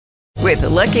With the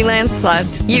Lucky Land Slots,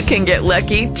 you can get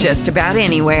lucky just about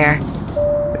anywhere.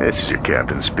 This is your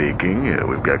captain speaking.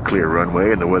 We've got clear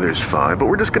runway and the weather's fine, but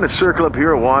we're just going to circle up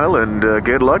here a while and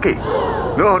get lucky.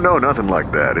 No, nothing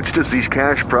like that. It's just these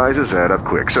cash prizes add up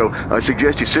quick. So I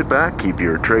suggest you sit back, keep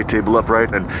your tray table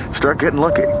upright, and start getting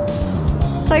lucky.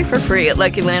 Play for free at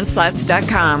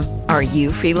LuckyLandSlots.com. Are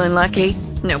you feeling lucky?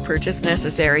 No purchase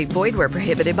necessary. Void where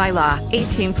prohibited by law.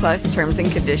 18 plus terms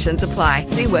and conditions apply.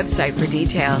 See website for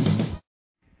details.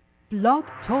 Blog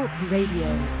Talk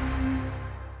Radio.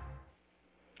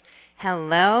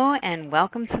 Hello and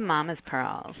welcome to Mama's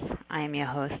Pearls. I am your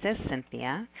hostess,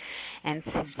 Cynthia, and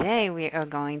today we are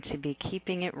going to be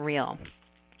keeping it real.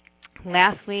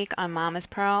 Last week on Mama's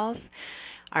Pearls,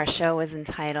 our show was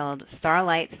entitled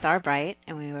Starlight, Starbright,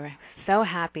 and we were so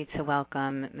happy to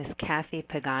welcome Miss Kathy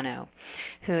Pagano,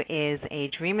 who is a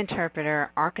dream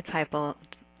interpreter, archetypal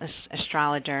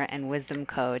astrologer, and wisdom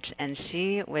coach, and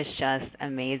she was just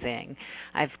amazing.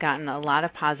 I've gotten a lot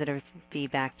of positive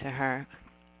feedback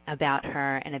about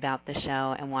her and about the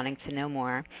show and wanting to know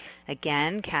more.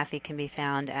 Again, Kathy can be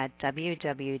found at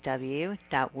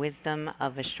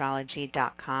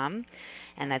www.wisdomofastrology.com,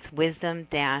 and that's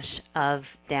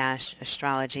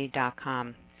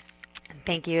wisdom-of-astrology.com.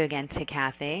 Thank you again to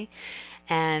Kathy.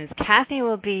 And Kathy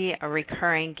will be a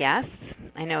recurring guest.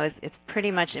 I know it's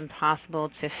pretty much impossible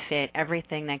to fit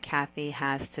everything that Kathy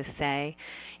has to say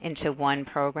into one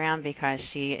program because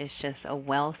she is just a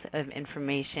wealth of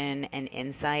information and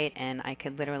insight, and I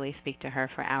could literally speak to her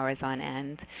for hours on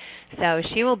end. So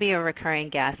she will be a recurring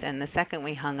guest, and the second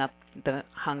we hung up the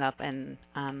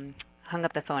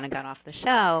phone and got off the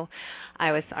show,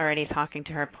 I was already talking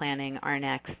to her, planning our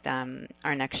next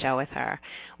show with her,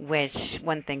 which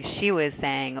one thing she was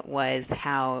saying was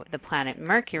how the planet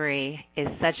Mercury is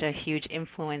such a huge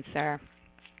influencer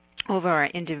over our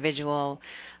individual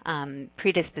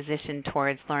predisposition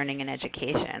towards learning and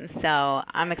education. So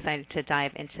I'm excited to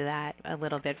dive into that a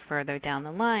little bit further down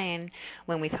the line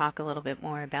when we talk a little bit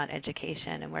more about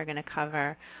education, and we're going to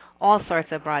cover all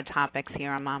sorts of broad topics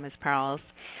here on Mama's Pearls.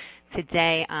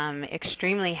 Today, I'm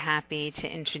extremely happy to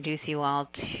introduce you all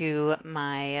to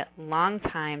my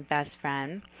longtime best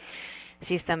friend.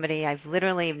 She's somebody I've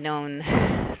literally known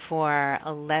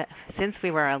since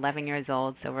we were 11 years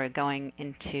old, so we're going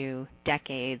into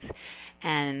decades.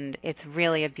 And it's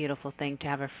really a beautiful thing to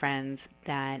have a friend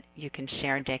that you can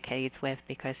share decades with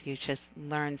because you just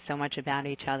learn so much about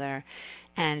each other.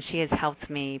 And she has helped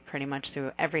me pretty much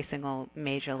through every single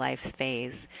major life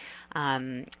phase.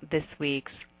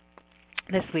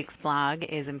 This week's blog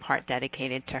is in part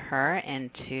dedicated to her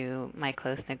and to my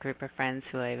close-knit group of friends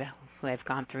who I've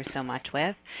gone through so much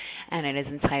with, and it is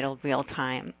entitled Real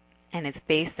Time, and it's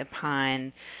based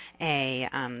upon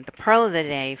the pearl of the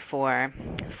day for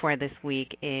this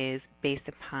week is based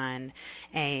upon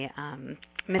a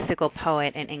mystical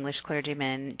poet and English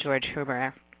clergyman, George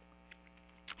Huber,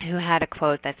 who had a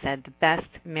quote that said, "The best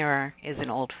mirror is an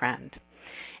old friend."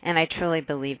 And I truly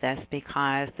believe this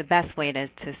because the best way to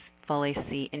fully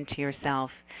see into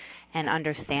yourself and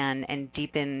understand and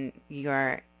deepen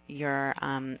your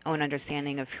own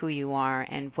understanding of who you are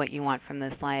and what you want from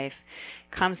this life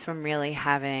comes from really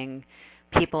having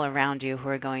people around you who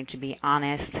are going to be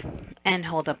honest and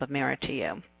hold up a mirror to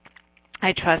you.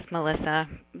 I trust Melissa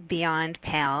beyond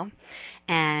pale,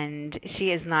 and she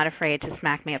is not afraid to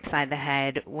smack me upside the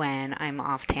head when I'm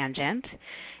off tangent,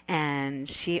 and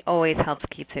she always helps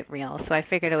keeps it real. So I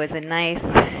figured it was a nice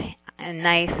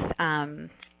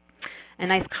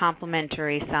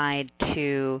complimentary side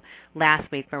to last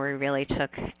week where we really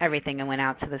took everything and went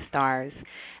out to the stars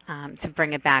to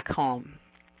bring it back home.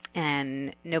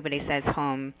 And nobody says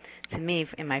home to me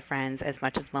and my friends as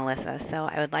much as Melissa. So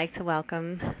I would like to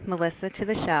welcome Melissa to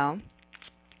the show.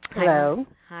 Hello.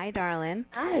 Hi, darling.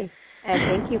 Hi. And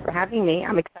thank you for having me.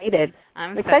 I'm excited.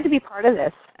 I'm excited to be part of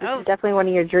this. This is definitely one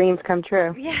of your dreams come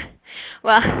true. Yeah.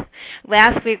 Well,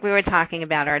 last week we were talking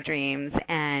about our dreams,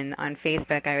 and on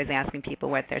Facebook I was asking people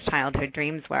what their childhood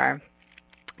dreams were.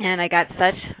 And I got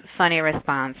such funny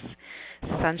responses.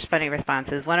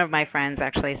 One of my friends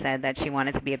actually said that she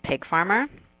wanted to be a pig farmer.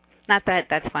 Not that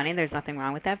that's funny, there's nothing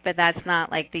wrong with that, but that's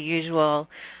not like the usual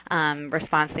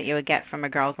response that you would get from a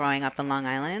girl growing up in Long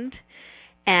Island.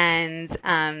 And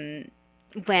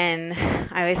when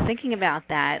I was thinking about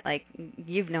that, like,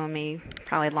 you've known me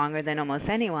probably longer than almost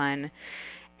anyone,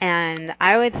 and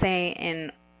I would say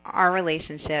in our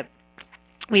relationship,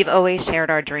 we've always shared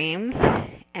our dreams,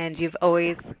 and you've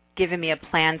always given me a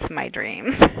plan to my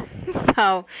dreams.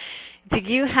 So did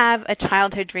you have a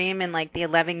childhood dream in, like, the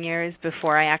 11 years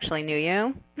before I actually knew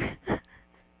you?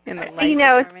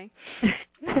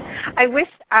 I wish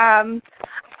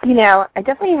I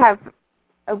definitely have.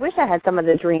 I wish I had some of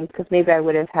the dreams because maybe I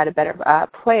would have had a better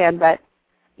plan. But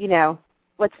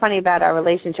what's funny about our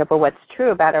relationship, or what's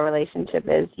true about our relationship,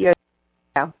 is you're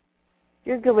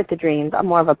good with the dreams. I'm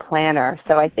more of a planner,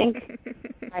 so I think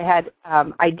I had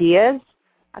ideas.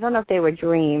 I don't know if they were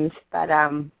dreams, but I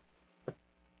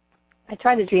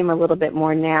try to dream a little bit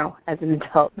more now as an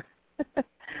adult.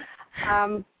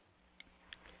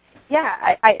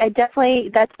 I definitely,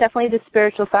 that's definitely the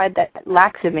spiritual side that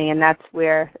lacks in me, and that's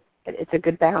where it's a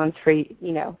good balance for,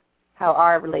 how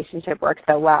our relationship works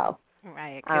so well.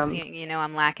 Right, because,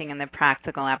 I'm lacking in the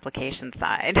practical application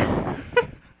side.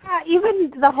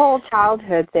 Even the whole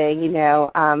childhood thing,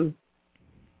 even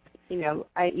the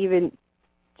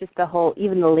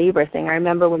labor thing. I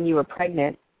remember when you were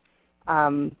pregnant,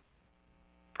 I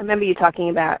remember you talking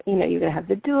about, you're going to have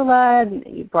the doula, and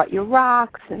you brought your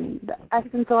rocks and the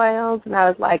essence oils, and I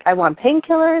was like, I want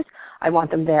painkillers. I want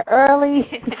them there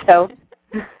early. So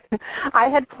I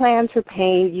had plans for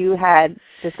pain. You had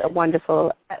just a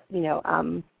wonderful,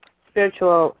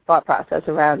 spiritual thought process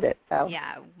around it. So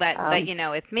yeah, but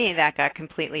with me, that got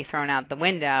completely thrown out the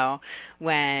window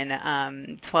when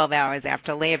 12 hours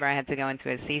after labor I had to go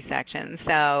into a C-section.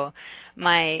 So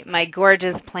my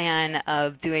gorgeous plan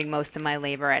of doing most of my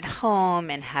labor at home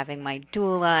and having my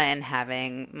doula and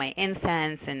having my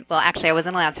incense, and well, actually I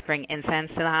wasn't allowed to bring incense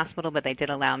to the hospital, but they did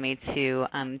allow me to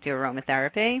do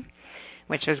aromatherapy,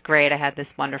 which was great. I had this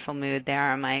wonderful mood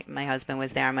there. My husband was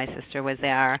there. My sister was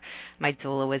there. My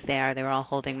doula was there. They were all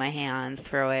holding my hands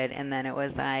through it. And then it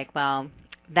was like, well,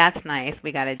 that's nice.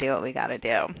 We got to do what we got to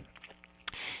do.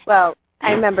 Well,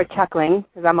 I remember chuckling,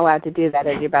 because I'm allowed to do that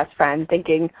as your best friend,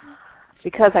 thinking,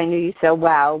 because I knew you so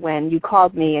well, when you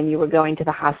called me and you were going to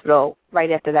the hospital right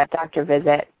after that doctor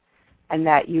visit, and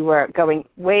that you were going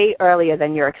way earlier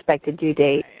than your expected due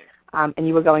date, and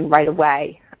you were going right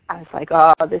away. I was like,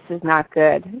 oh, this is not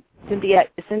good. Cynthia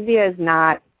is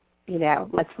not,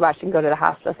 let's rush and go to the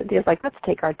hospital. Cynthia's like, let's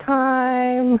take our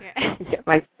time, get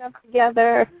my stuff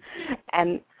together.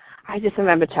 And I just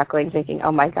remember chuckling, thinking,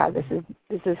 oh, my God,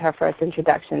 this is her first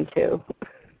introduction to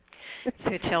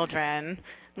children,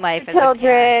 life as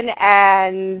children,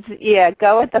 and,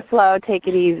 go with the flow, take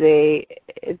it easy.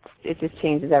 It just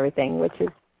changes everything, which is,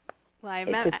 well, I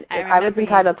was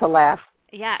entitled to laugh.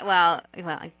 Yeah, well,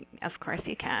 of course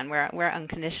you can. We're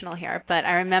unconditional here. But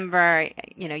I remember,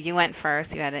 you went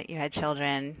first. You had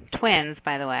children, twins,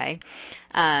 by the way.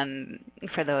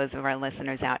 For those of our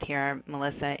listeners out here,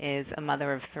 Melissa is a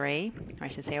mother of 3, or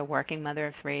I should say a working mother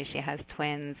of 3. She has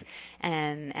twins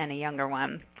and a younger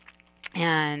one.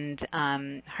 And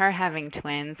her having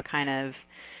twins kind of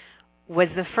was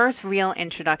the first real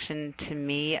introduction to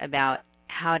me about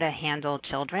how to handle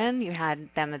children. You had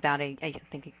them about I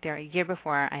think they're a year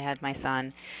before I had my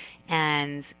son,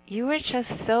 and you were just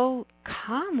so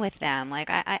calm with them. Like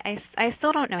I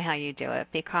still don't know how you do it,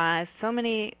 because so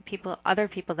many other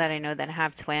people that I know that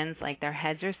have twins, like their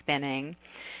heads are spinning,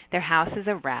 their house is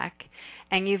a wreck,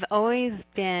 and you've always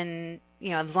been,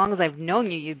 as long as I've known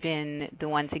you, you've been the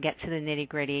one to get to the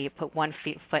nitty-gritty, put one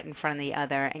foot in front of the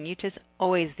other, and you just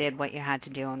always did what you had to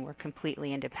do and were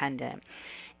completely independent.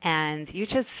 And you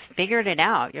just figured it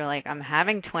out. You're like, I'm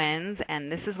having twins,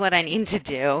 and this is what I need to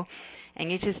do.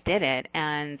 And you just did it.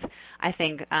 And I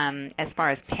think as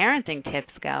far as parenting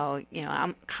tips go,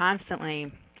 I'm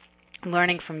constantly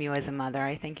learning from you as a mother.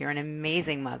 I think you're an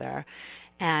amazing mother.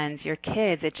 And your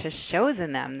kids, it just shows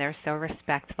in them. They're so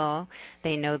respectful.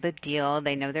 They know the deal.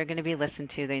 They know they're going to be listened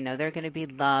to. They know they're going to be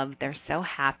loved. They're so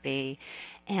happy.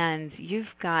 And you've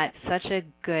got such a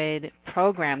good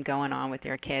program going on with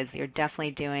your kids. You're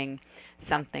definitely doing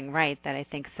something right that I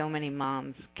think so many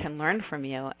moms can learn from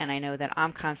you. And I know that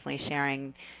I'm constantly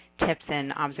sharing tips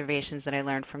and observations that I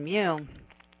learned from you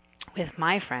with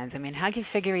my friends. I mean, how do you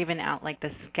figure even out like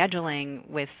the scheduling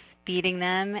with feeding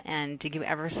them, and did you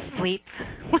ever sleep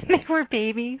when they were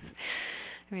babies?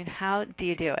 I mean, how do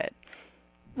you do it?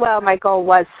 Well, my goal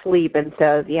was sleep, and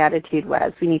so the attitude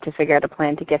was we need to figure out a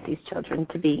plan to get these children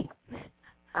to be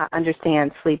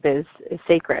understand sleep is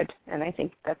sacred, and I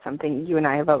think that's something you and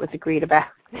I have always agreed about.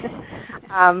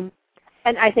 And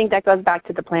I think that goes back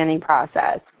to the planning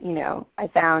process. I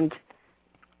found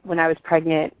when I was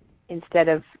pregnant, instead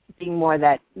of being more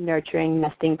that nurturing,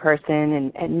 nesting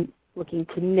person and looking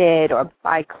to knit or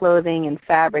buy clothing and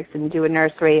fabrics and do a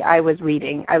nursery, I was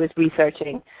reading, I was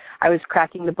researching, I was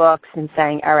cracking the books and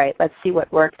saying, all right, let's see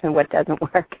what works and what doesn't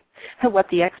work, and what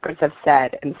the experts have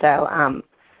said. And so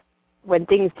when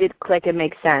things did click and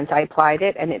make sense, I applied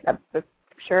it, and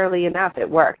surely enough, it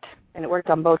worked. And it worked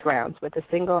on both rounds, with the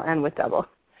single and with double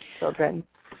children.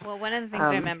 Well, one of the things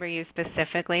I remember you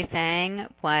specifically saying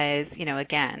was,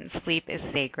 again, sleep is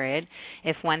sacred.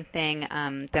 If one thing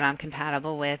that I'm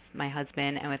compatible with my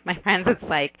husband and with my friends, it's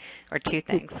like, or two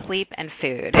things, sleep and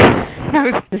food.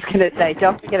 I was just going to say,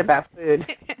 don't forget about food.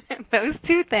 Those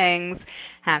two things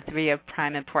have to be of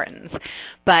prime importance.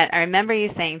 But I remember you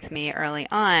saying to me early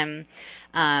on,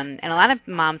 and a lot of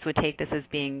moms would take this as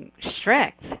being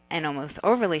strict and almost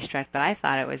overly strict, but I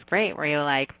thought it was great, where you're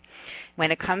like, when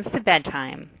it comes to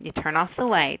bedtime, you turn off the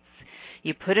lights,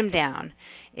 you put them down.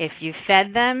 If you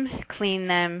fed them, clean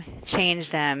them,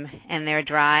 change them, and they're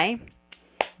dry,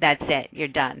 that's it. You're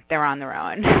done. They're on their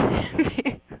own.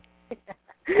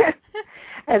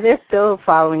 And they're still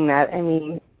following that. I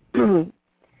mean,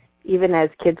 even as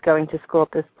kids going to school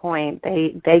at this point,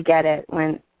 they get it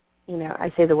when,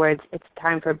 I say the words, it's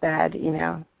time for bed,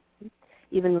 Even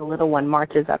the little one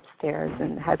marches upstairs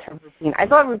and has her routine.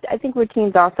 I think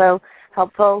routine's also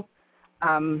helpful.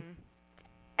 And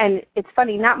it's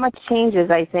funny, not much changes,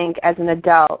 I think, as an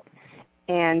adult.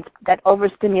 And that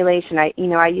overstimulation, I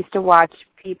used to watch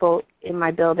people in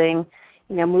my building,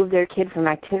 move their kid from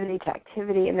activity to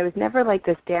activity, and there was never like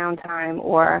this downtime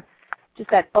or just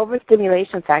that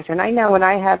overstimulation factor. And I know when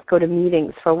I go to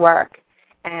meetings for work,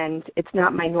 and it's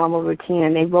not my normal routine,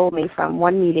 and they roll me from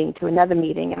one meeting to another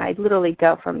meeting, and I literally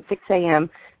go from 6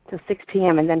 a.m. to 6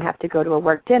 p.m. and then have to go to a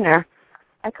work dinner.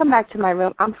 I come back to my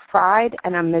room, I'm fried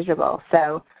and I'm miserable.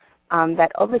 So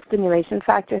that overstimulation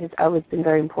factor has always been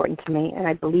very important to me, and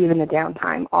I believe in the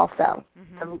downtime also.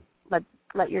 So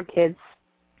let your kids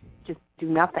just do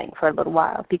nothing for a little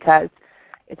while, because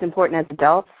it's important as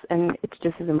adults, and it's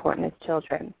just as important as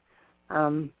children.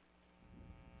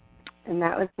 And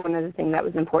that was one of the things that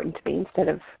was important to me, instead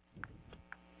of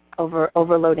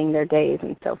overloading their days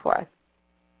and so forth.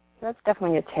 So that's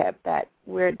definitely a tip, that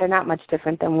they're not much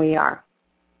different than we are.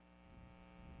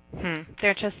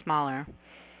 They're just smaller.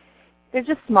 They're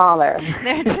just smaller.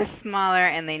 They're just smaller,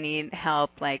 and they need help,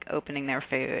 like opening their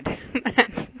food.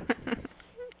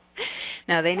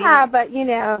 No, they need. Yeah, but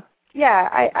and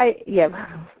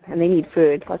they need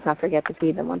food. Let's not forget to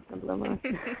feed them once in a blue moon.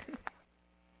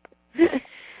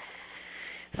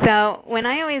 So when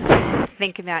I always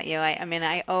think about you,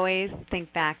 I always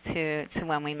think back to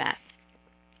when we met.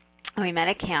 We met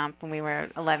at camp when we were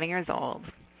 11 years old.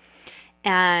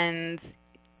 And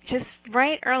just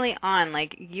right early on,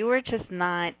 like, you were just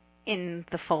not in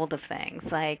the fold of things.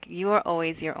 Like, you were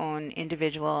always your own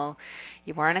individual.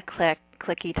 You weren't a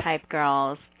cliquey type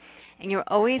girls. And you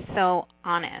were always so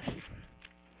honest.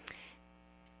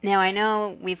 Now, I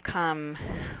know we've come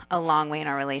a long way in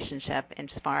our relationship as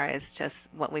far as just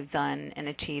what we've done and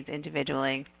achieved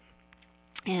individually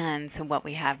and to what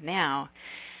we have now.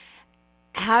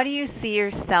 How do you see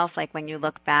yourself, like, when you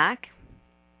look back,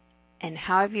 and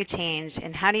how have you changed,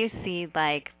 and how do you see,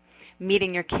 like,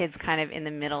 meeting your kids kind of in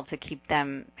the middle to keep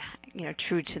them,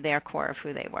 true to their core of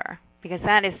who they were? Because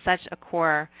that is such a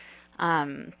core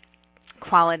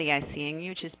quality I see in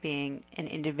you, just being an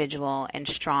individual and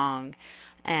strong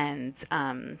and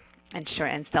sure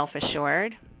and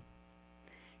self-assured.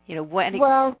 What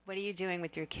are you doing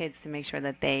with your kids to make sure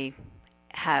that they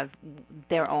have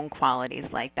their own qualities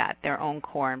like that, their own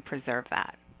core, and preserve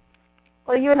that?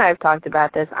 Well, you and I have talked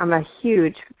about this. I'm a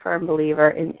huge, firm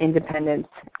believer in independence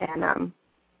and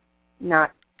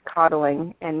not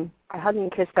coddling. And I hug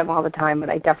and kiss them all the time,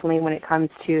 but I definitely, when it comes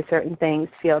to certain things,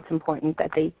 feel it's important that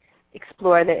they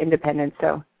explore their independence.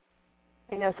 So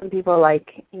I know some people I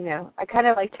kind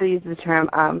of like to use the term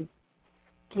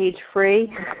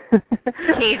cage-free.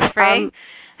 Cage-free?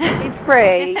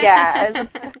 Cage-free, yeah.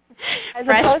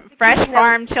 Fresh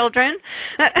farm children?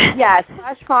 Yes,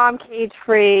 fresh farm,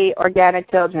 cage-free, organic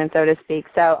children, so to speak.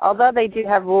 So although they do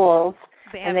have rules,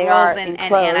 and they rules are and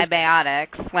enclosed,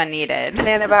 antibiotics when needed.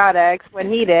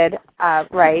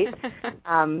 Right.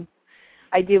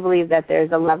 I do believe that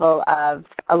there's a level of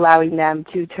allowing them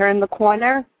to turn the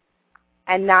corner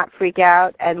and not freak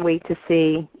out and wait to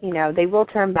see. They will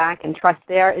turn back and trust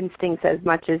their instincts as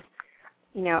much as,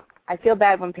 I feel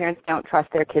bad when parents don't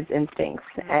trust their kids' instincts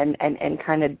and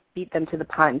kind of beat them to the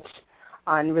punch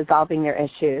on resolving their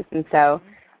issues. And so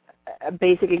a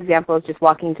basic example is just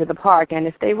walking to the park. And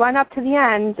if they run up to the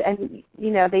end and,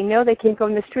 they know they can't go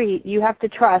in the street, you have to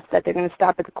trust that they're going to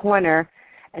stop at the corner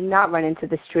and not run into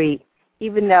the street,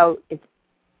 even though it's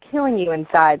killing you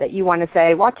inside, that you want to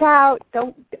say, watch out,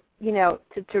 don't,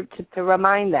 to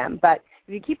remind them. But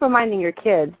if you keep reminding your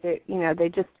kids, they'll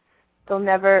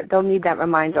need that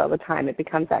reminder all the time. It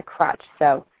becomes that crutch.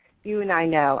 So you and I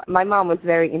know, my mom was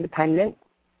very independent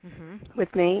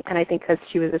with me, and I think because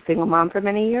she was a single mom for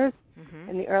many years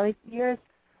in the early years.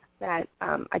 that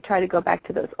I try to go back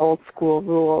to those old school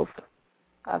rules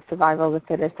of survival of the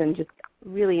fittest and just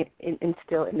really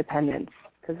instill independence,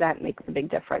 because that makes a big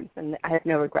difference. And I have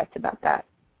no regrets about that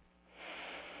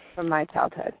from my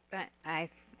childhood. But I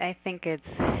think it's,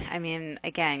 I mean,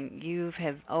 again, you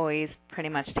have always pretty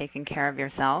much taken care of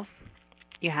yourself.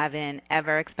 You haven't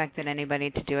ever expected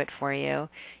anybody to do it for you.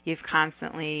 You've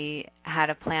constantly had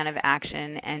a plan of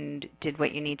action and did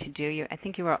what you need to do. I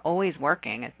think you were always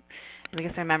working. I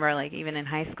guess I remember, like, even in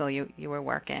high school, you were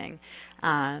working.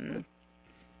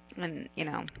 And, you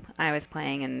know, I was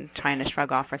playing and trying to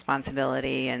shrug off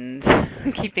responsibility and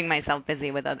keeping myself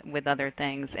busy with other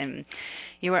things. And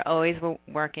you were always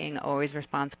working, always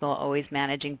responsible, always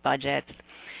managing budgets.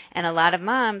 And a lot of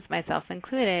moms, myself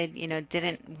included, you know,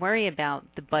 didn't worry about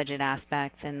the budget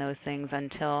aspects and those things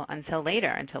until later,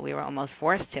 until we were almost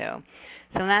forced to.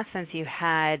 So in that sense, you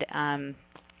had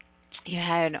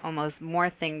almost more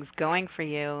things going for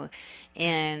you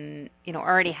in, you know,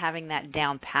 already having that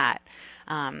down pat.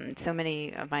 So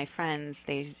many of my friends,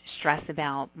 they stress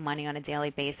about money on a daily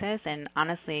basis, and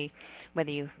honestly,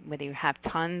 whether you have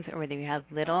tons or whether you have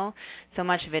little, so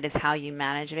much of it is how you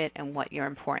manage it and what your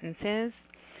importance is.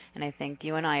 And I think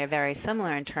you and I are very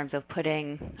similar in terms of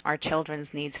putting our children's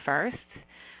needs first.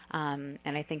 And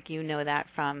I think you know that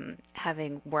from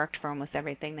having worked for almost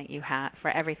everything that you have,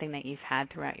 for everything that you've had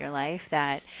throughout your life,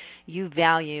 that you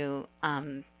value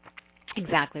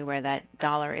exactly where that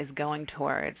dollar is going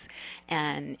towards,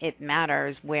 and it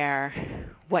matters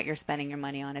what you're spending your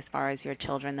money on as far as your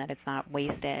children, that it's not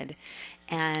wasted.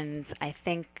 And I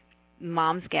think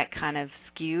moms get kind of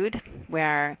skewed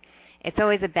where it's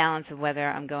always a balance of whether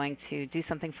I'm going to do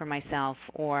something for myself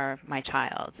or my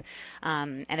child.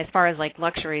 And as far as like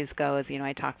luxuries goes, you know,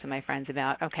 I talk to my friends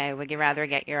about, okay, would you rather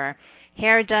get your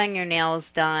hair done, your nails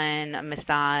done, a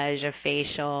massage, a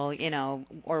facial, you know,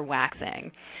 or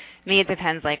waxing? Me, it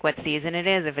depends like what season it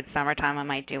is. If it's summertime, I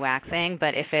might do waxing,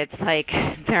 but if it's like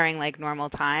during like normal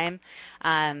time,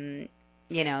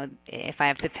 you know, if I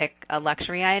have to pick a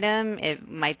luxury item, it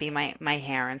might be my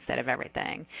hair instead of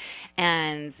everything.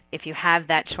 And if you have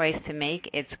that choice to make,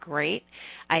 it's great.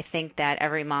 I think that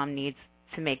every mom needs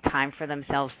to make time for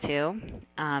themselves too.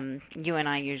 You and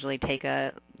I usually take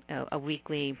a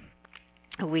weekly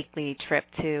trip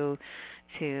to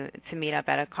meet up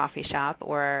at a coffee shop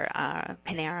or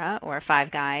Panera or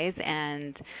Five Guys,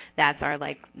 and that's our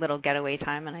like little getaway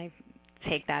time, and I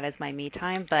take that as my me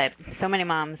time. But so many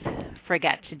moms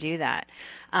forget to do that.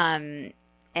 And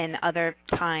other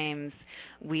times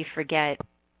we forget,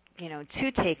 you know,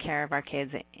 to take care of our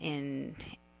kids and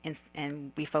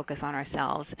we focus on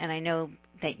ourselves. And I know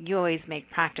that you always make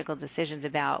practical decisions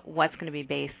about what's going to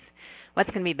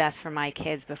be best for my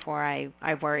kids before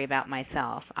I worry about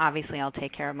myself. Obviously, I'll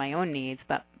take care of my own needs,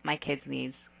 but my kids'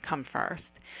 needs come first.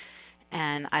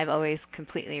 And I've always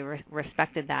completely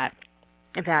respected that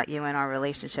about you and our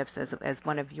relationships as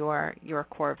one of your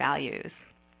core values.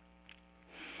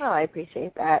 Well, I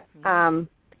appreciate that.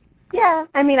 Yeah,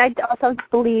 I mean, I also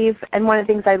believe, and one of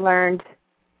the things I learned,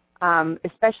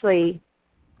 especially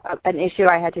an issue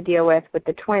I had to deal with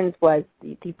the twins, was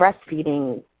the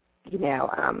breastfeeding, you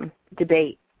know,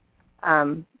 debate,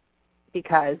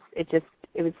 because it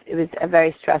was a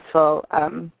very stressful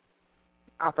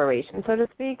operation, so to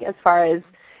speak, as far as,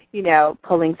 you know,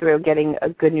 pulling through getting a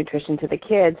good nutrition to the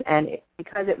kids. And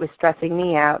because it was stressing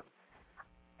me out,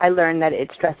 I learned that it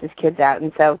stresses kids out.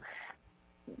 And so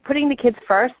putting the kids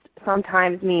first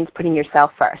sometimes means putting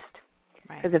yourself first.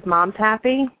 Because if mom's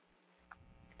happy,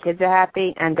 kids are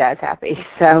happy, and dad's happy.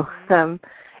 So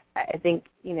I think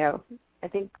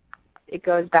it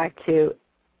goes back to,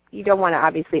 you don't want to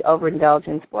obviously overindulge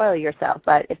and spoil yourself,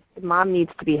 but if mom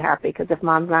needs to be happy, because if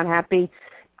mom's not happy,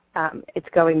 it's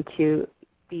going to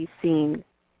be seen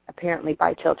apparently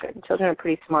by children. Children are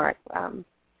pretty smart.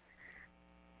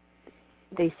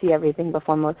 They see everything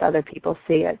before most other people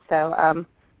see it. So,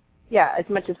 yeah, as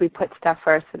much as we put stuff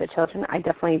first for the children, I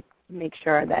definitely make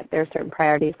sure that there are certain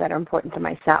priorities that are important to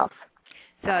myself.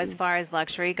 So as far as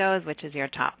luxury goes, which is your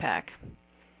top pick?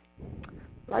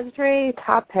 Luxury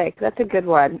top pick, that's a good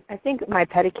one. I think my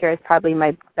pedicure is probably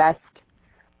my best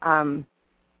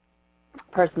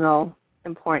personal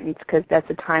importance, because that's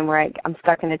a time where I'm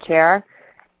stuck in a chair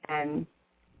and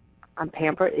I'm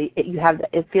pampered.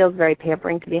 It feels very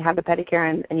pampering to have a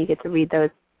pedicure, and you get to read those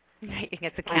you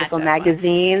get to wonderful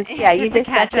magazines. Yeah, you just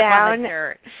sit down.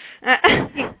 You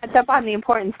catch up on the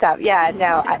important stuff. Yeah,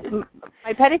 no.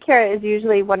 My pedicure is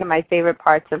usually one of my favorite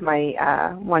parts of my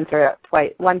once or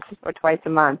twice a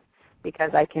month,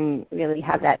 because I can really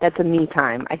have that. That's a me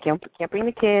time. I can't bring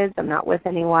the kids. I'm not with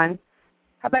anyone.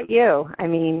 How about you? I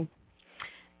mean,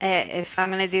 If I'm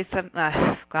going to do some,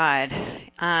 God.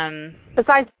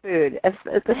 Besides food,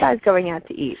 besides going out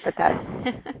to eat, but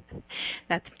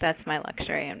that's my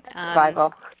luxury.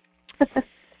 Survival.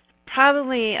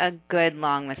 Probably a good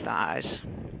long massage.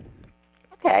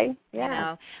 Okay, yeah. You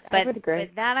know, I would agree.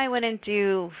 But that I wouldn't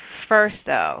do first,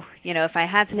 though. You know, if I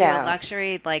had to do a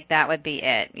luxury, like that would be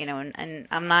it. You know, and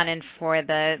I'm not in for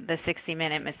the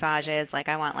 60-minute massages. Like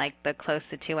I want like the close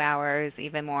to 2 hours,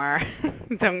 even more.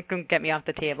 Don't get me off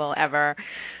the table ever.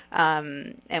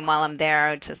 And while I'm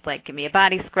there, just like give me a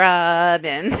body scrub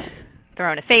and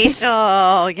throw in a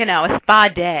facial. You know, a spa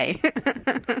day.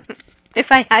 If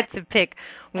I had to pick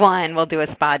one, we'll do a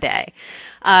spa day.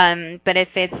 But if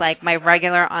it's like my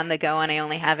regular on the go and I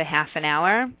only have a half an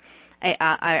hour,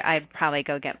 I'd probably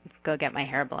go get my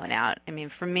hair blown out. I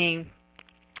mean, for me,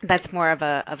 that's more of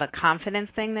a confidence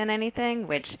thing than anything,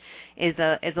 which is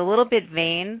a little bit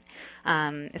vain.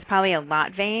 It's probably a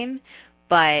lot vain,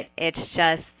 but it's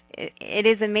just it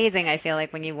is amazing. I feel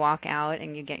like when you walk out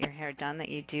and you get your hair done, that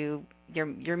you do.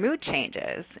 Your mood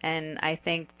changes, and I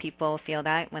think people feel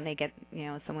that when they get, you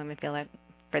know, some women feel that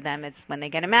for them it's when they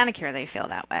get a manicure they feel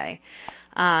that way.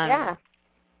 Yeah.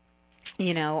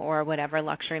 You know, or whatever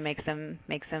luxury makes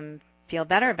them feel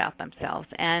better about themselves.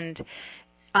 And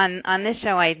on this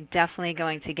show, I'm definitely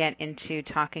going to get into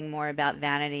talking more about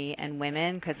vanity and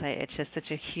women because it's just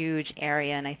such a huge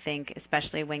area, and I think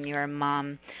especially when you're a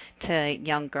mom to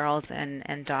young girls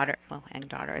and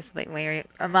daughters, but when you're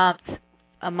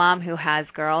a mom who has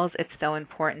girls, it's so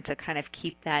important to kind of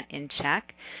keep that in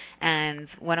check. And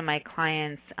one of my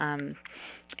clients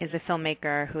is a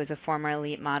filmmaker who is a former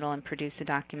elite model and produced a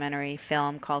documentary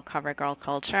film called Cover Girl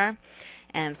Culture.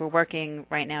 And we're working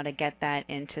right now to get that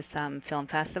into some film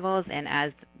festivals. And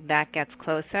as that gets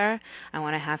closer, I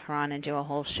want to have her on and do a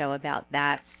whole show about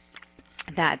that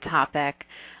topic,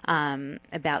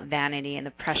 about vanity and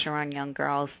the pressure on young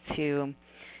girls to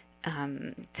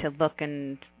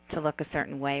look a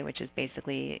certain way, which is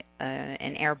basically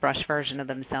an airbrush version of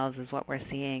themselves is what we're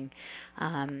seeing.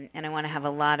 And I want to have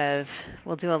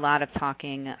we'll do a lot of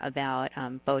talking about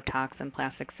Botox and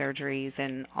plastic surgeries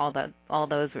and all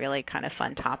those really kind of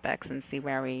fun topics and see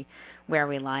where we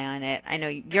lie on it. I know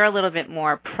you're a little bit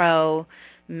more pro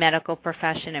medical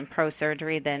profession and pro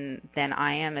surgery than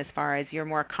I am, as far as you're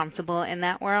more comfortable in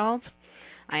that world.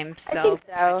 I'm so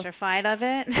petrified of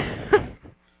it.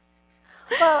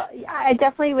 Well, I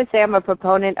definitely would say I'm a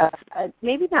proponent of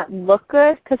maybe not look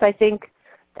good, because I think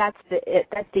that's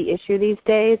the issue these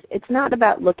days. It's not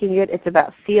about looking good; it's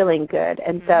about feeling good.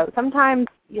 And so sometimes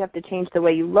you have to change the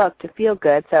way you look to feel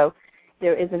good. So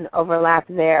there is an overlap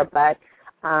there. But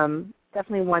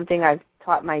definitely one thing I've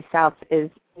taught myself is,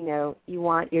 you know, you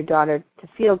want your daughter to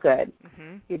feel good.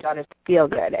 Your daughter to feel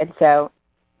good, and so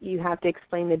you have to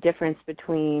explain the difference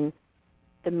between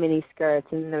the mini skirts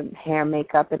and the hair,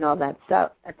 makeup, and all that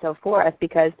stuff and so forth,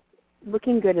 because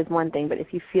looking good is one thing, but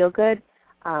if you feel good,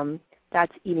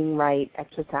 that's eating right,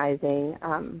 exercising,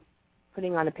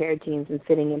 putting on a pair of jeans and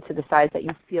fitting into the size that you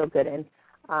feel good in.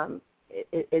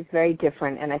 It's very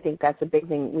different, and I think that's a big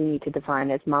thing we need to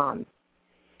define as moms.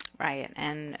 Right,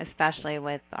 and especially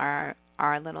with our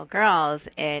little girls,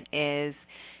 it is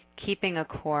keeping a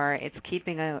core, it's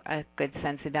keeping a good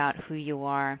sense about who you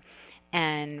are,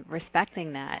 and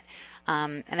respecting that.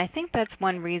 And I think that's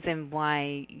one reason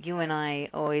why you and I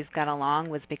always got along,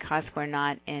 was because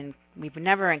we were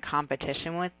never in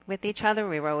competition with each other.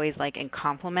 We were always like in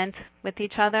compliment with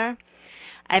each other.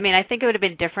 I mean, I think it would have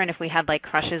been different if we had like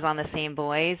crushes on the same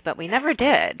boys, but we never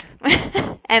did.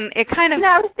 And it kind of... No,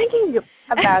 I was thinking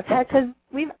about that because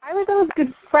I was always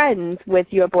good friends with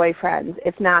your boyfriends,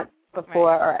 if not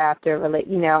before or after.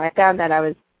 You know, I found that I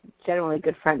was generally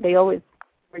good friends. They always,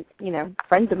 you know,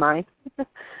 friends of mine. It's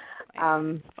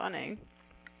funny.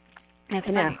 It's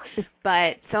funny.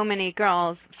 But so many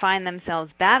girls find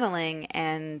themselves battling,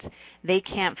 and they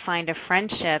can't find a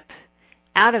friendship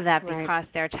out of that because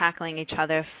they're tackling each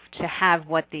other to have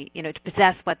to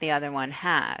possess what the other one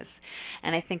has.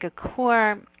 And I think a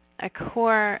core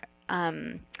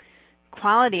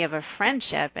quality of a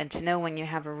friendship, and to know when you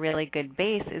have a really good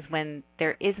base, is when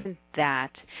there isn't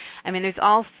that. I mean, there's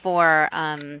all four.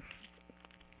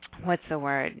 What's the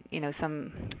word? You know,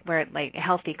 where like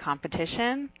healthy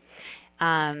competition,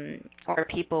 or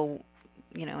people,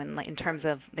 you know, in terms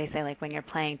of, they say like when you're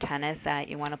playing tennis that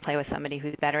you want to play with somebody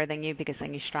who's better than you because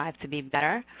then you strive to be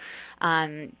better.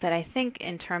 But I think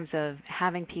in terms of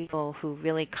having people who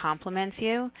really compliment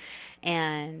you,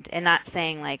 and not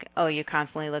saying like, oh, you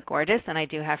constantly look gorgeous, and I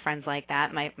do have friends like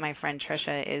that. My friend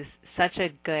Trisha is such a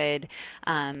good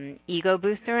ego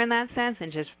booster in that sense,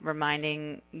 and just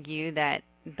reminding you that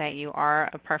you are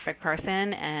a perfect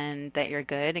person and that you're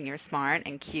good and you're smart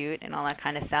and cute and all that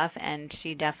kind of stuff. And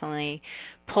she definitely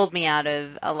pulled me out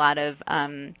of a lot of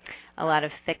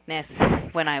thickness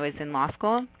when I was in law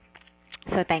school.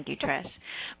 So thank you, Trish.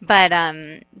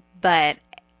 But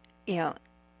you know,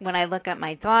 when I look at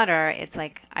my daughter, it's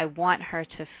like I want her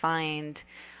to find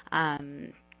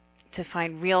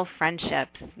real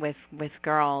friendships with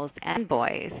girls and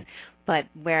boys, but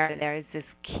where there's this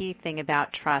key thing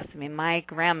about trust. I mean, my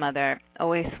grandmother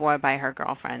always swore by her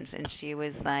girlfriends, and she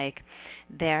was like,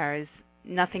 there's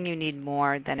nothing you need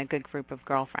more than a good group of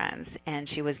girlfriends. And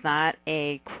she was not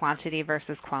a quantity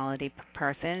versus quality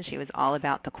person. She was all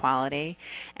about the quality.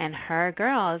 And her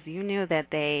girls, you knew that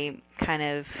they kind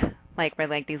of were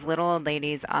like these little old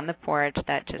ladies on the porch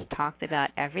that just talked about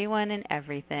everyone and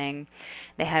everything.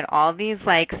 They had all these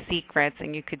secrets,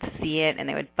 and you could see it, and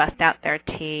they would bust out their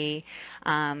tea.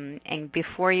 And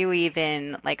before you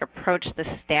even approached the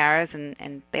stairs,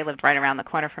 and they lived right around the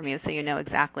corner from you, so you know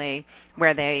exactly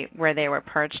where they were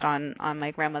perched on my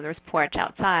grandmother's porch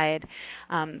outside.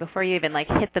 Before you even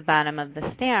hit the bottom of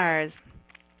the stairs,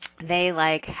 they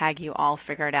had you all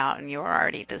figured out, and you were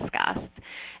already discussed.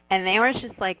 And they were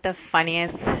just the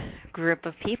funniest group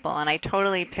of people. And I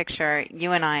totally picture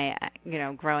you and I,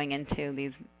 growing into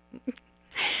these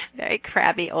very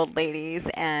crabby old ladies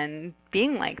and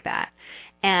being like that.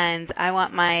 And I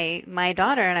want my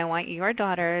daughter, and I want your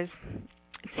daughters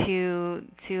to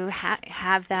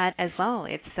have that as well.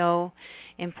 It's so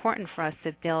important for us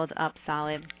to build up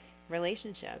solid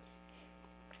relationships.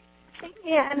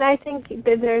 Yeah, and I think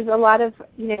that there's a lot of,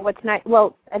 what's nice.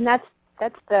 Well, and that's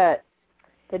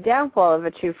the downfall of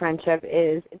a true friendship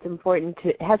is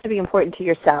it has to be important to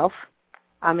yourself,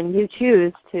 and you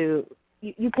choose to,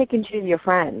 you pick and choose your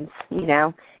friends,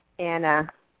 and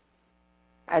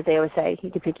as they always say,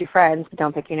 you can pick your friends, but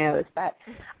don't pick your nose. But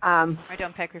or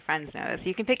don't pick your friend's nose.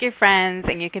 You can pick your friends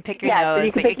and you can pick your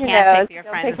nose, but you can't pick your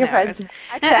friend's nose.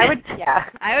 Actually,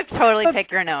 I would totally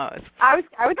pick your nose. I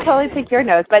would totally pick your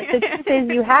nose, but the truth is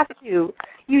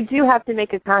you do have to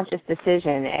make a conscious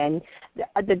decision, and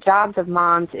the jobs of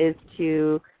moms is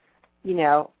to,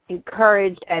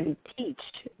 encourage and teach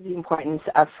the importance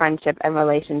of friendship and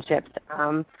relationships.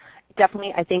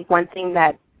 Definitely, I think one thing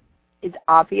that is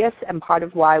obvious and part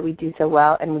of why we do so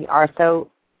well and we are so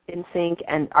in sync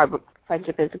and our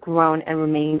friendship has grown and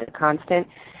remained a constant.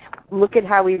 Look at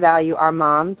how we value our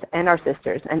moms and our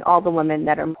sisters and all the women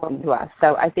that are important to us.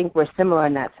 So I think we're similar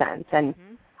in that sense, and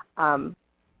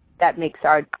that makes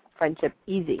our friendship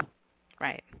easy.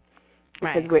 Right.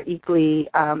 Because we're equally,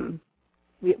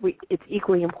 it's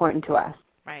equally important to us.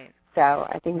 Right. So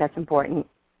I think that's important.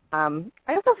 I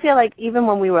also feel like even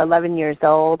when we were 11 years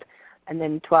old, and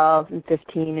then 12 and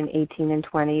 15 and 18 and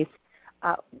 20s,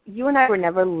 you and I were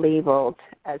never labeled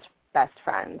as best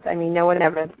friends. I mean, no one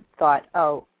ever thought,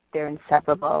 oh, they're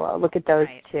inseparable, or look at those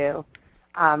two.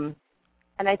 And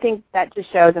I think that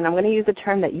just shows, and I'm going to use a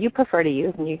term that you prefer to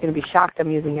use, and you're going to be shocked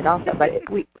I'm using it also, but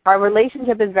our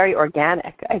relationship is very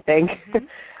organic, I think.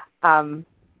 And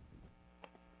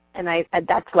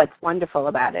that's what's wonderful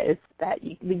about it, is that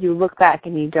you look back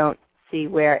and you don't see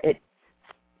where it,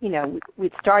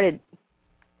 we started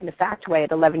in a fact way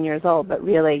at 11 years old, but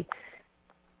really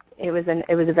it was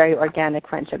a very organic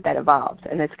friendship that evolved,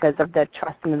 and it's because of the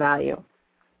trust and the value.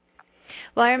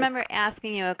 Well, I remember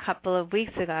asking you a couple of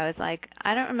weeks ago, I was like,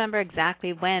 I don't remember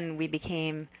exactly when we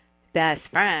became best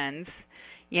friends,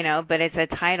 but it's a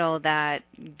title that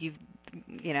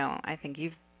I think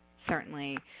you've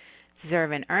certainly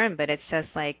deserve and earn, but it's just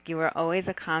you were always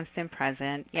a constant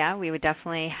present. Yeah, we would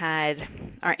definitely had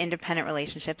our independent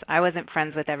relationships. I wasn't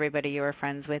friends with everybody you were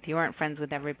friends with. You weren't friends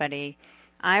with everybody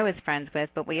I was friends with,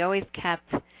 but we always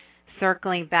kept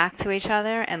circling back to each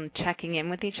other and checking in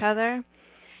with each other.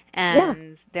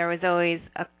 And there was always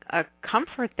a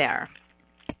comfort there.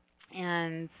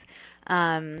 And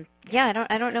I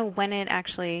don't know when it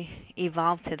actually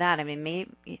evolved to that. I mean,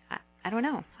 maybe I don't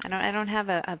know. I don't have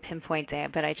a pinpoint day,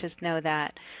 but I just know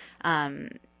that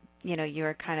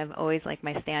you're kind of always like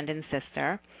my stand-in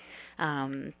sister.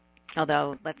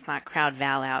 Although let's not crowd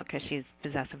Val out because she's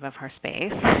possessive of her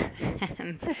space.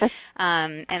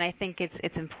 And I think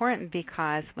it's important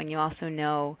because when you also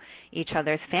know each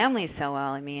other's families so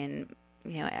well, I mean,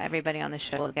 everybody on the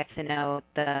show gets to know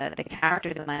the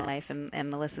characters of my life, and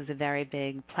Melissa's a very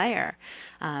big player.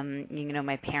 You know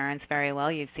my parents very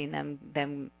well. You've seen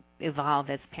them evolve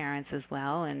as parents as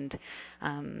well, and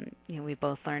we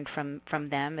both learned from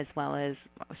them, as well as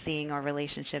seeing our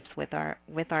relationships with our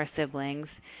siblings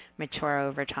mature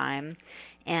over time.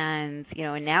 And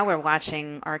and now we're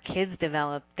watching our kids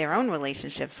develop their own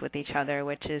relationships with each other,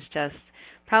 which is just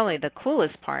probably the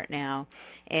coolest part now.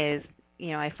 Is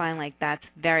I find like that's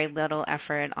very little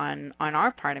effort on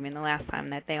our part. I mean, the last time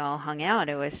that they all hung out,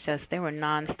 it was just they were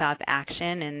nonstop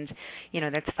action, and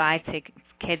that's 5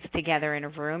 kids together in a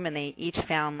room, and they each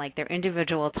found like their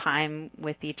individual time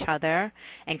with each other,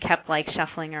 and kept like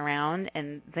shuffling around,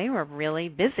 and they were really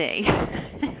busy.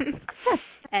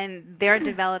 And they're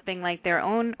developing like their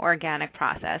own organic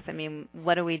process. I mean,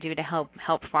 what do we do to help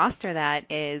foster that?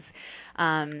 Is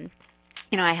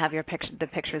I have the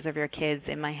pictures of your kids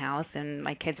in my house, and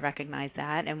my kids recognize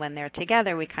that. And when they're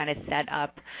together, we kind of set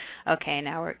up, okay,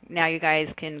 now you guys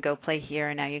can go play here,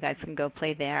 and now you guys can go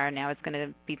play there. Now it's going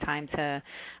to be time to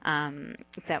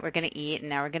that we're going to eat, and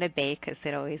now we're going to bake, because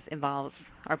it always involves,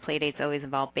 our play dates always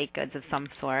involve baked goods of some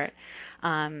sort.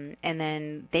 And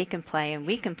then they can play and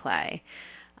we can play.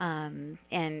 And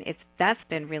that's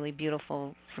been really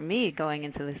beautiful for me going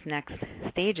into this next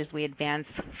stage as we advance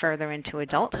further into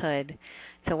adulthood,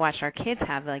 to watch our kids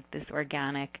have like this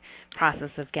organic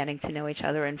process of getting to know each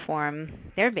other and form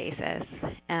their basis.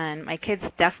 And my kids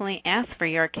definitely ask for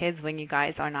your kids when you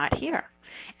guys are not here,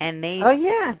 and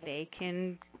they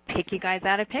can pick you guys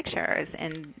out of pictures,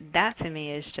 and that to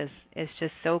me is just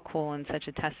so cool, and such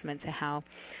a testament to how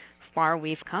far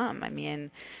we've come. I mean,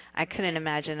 I couldn't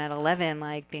imagine at 11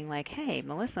 like being like, hey,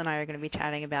 Melissa and I are going to be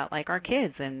chatting about like our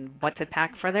kids and what to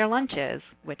pack for their lunches,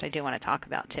 which I do want to talk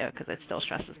about too, because it still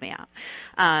stresses me out.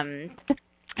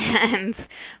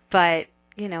 But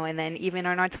and then even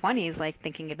in our 20s, like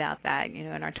thinking about that,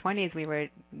 in our 20s we were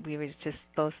just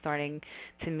both starting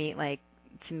to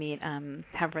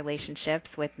have relationships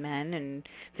with men, and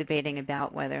debating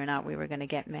about whether or not we were going to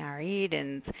get married,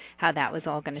 and how that was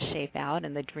all going to shape out,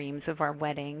 and the dreams of our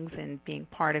weddings, and being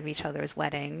part of each other's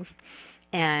weddings,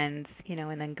 and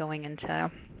and then going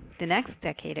into the next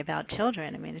decade about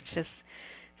children. I mean, it's just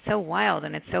so wild,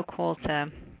 and it's so cool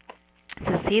to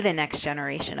see the next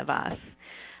generation of us.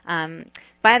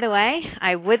 By the way,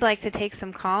 I would like to take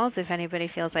some calls if anybody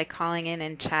feels like calling in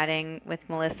and chatting with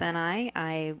Melissa and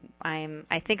I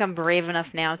think I'm brave enough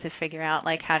now to figure out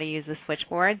like how to use the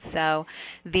switchboard. So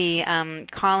the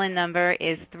call-in number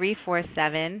is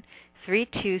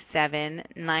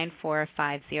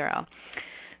 347-327-9450.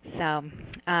 So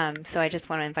I just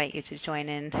want to invite you to join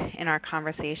in our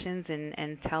conversations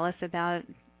and tell us about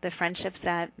the friendships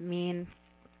that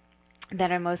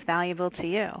are most valuable to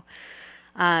you.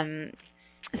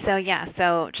 So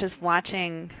just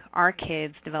watching our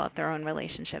kids develop their own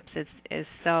relationships is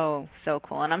so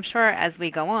cool. And I'm sure as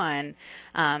we go on,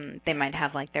 they might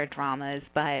have like their dramas,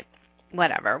 but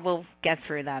whatever, we'll get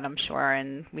through that, I'm sure.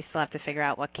 And we still have to figure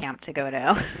out what camp to go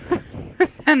to.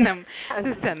 send them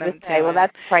to. Well,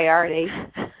 that's a priority.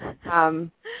 I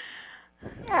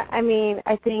mean,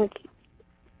 I think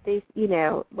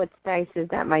what's nice is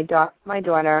that my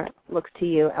daughter looks to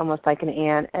you almost like an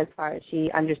aunt, as far as she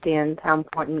understands how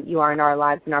important you are in our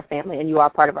lives and our family, and you are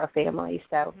part of our family.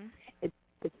 So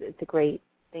it's a great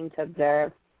thing to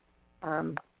observe,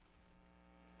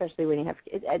 especially when you have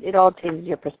it all changes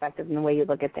your perspective and the way you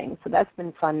look at things. So that's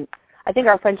been fun. I think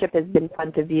our friendship has been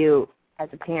fun to view as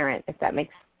a parent, if that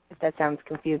sounds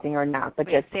confusing or not. But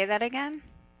just say that again.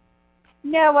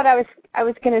 No, what I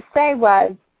was going to say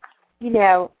was,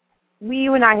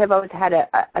 you and I have always had a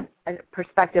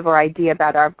perspective or idea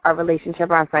about our relationship,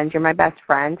 our friends. You're my best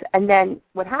friend. And then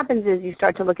what happens is you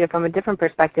start to look at it from a different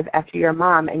perspective after you're a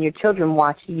mom and your children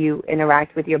watch you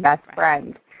interact with your best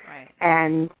friend. Right.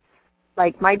 And,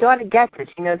 like, my daughter gets it.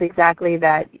 She knows exactly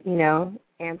that,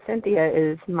 Aunt Cynthia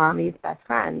is Mommy's best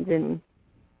friend. And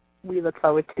we look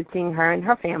forward to seeing her and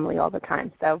her family all the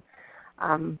time. So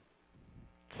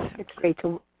it's great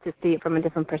to see it from a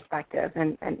different perspective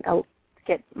and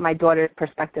get my daughter's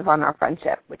perspective on our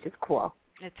friendship, which is cool.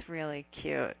 It's really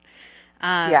cute.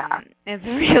 It's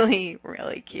really,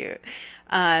 really cute.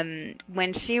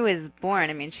 When she was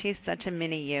born, I mean, she's such a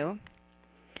mini you.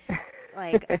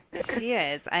 Like, she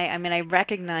is. I mean, I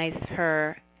recognized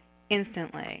her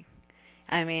instantly.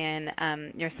 I mean,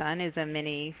 your son is a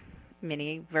mini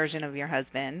version of your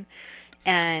husband,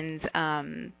 and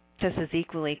just as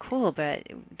equally cool, but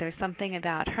there's something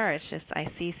about her. It's just I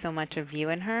see so much of you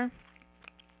in her,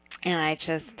 and I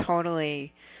just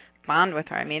totally bond with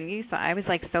her. I mean, I was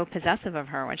like so possessive of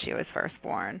her when she was first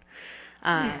born.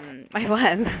 I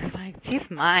was like, she's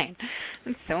mine.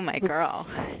 It's so my girl.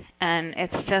 And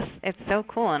it's so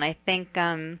cool. And I think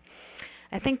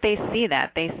I think they see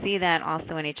that. They see that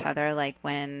also in each other, like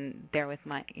when they're with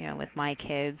my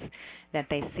kids, that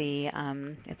they see.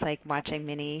 It's like watching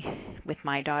Minnie with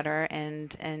my daughter,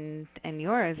 and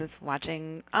yours is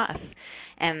watching us.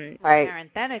 And right.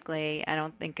 Parenthetically, I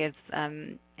don't think it's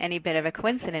any bit of a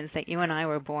coincidence that you and I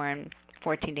were born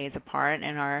 14 days apart,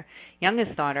 and our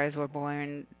youngest daughters were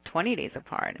born 20 days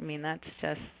apart. I mean, that's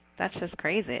just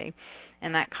crazy.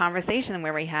 And that conversation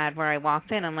where I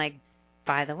walked in, I'm like,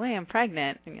 by the way, I'm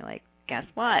pregnant. And you're like, guess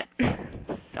what?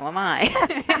 So am I.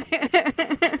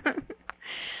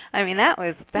 I mean, that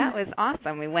was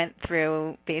awesome. We went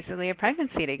through basically a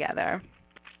pregnancy together.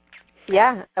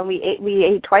 Yeah, and we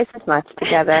ate twice as much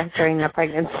together during the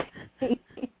pregnancy.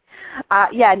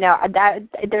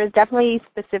 There's definitely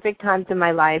specific times in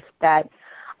my life that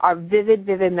are vivid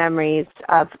memories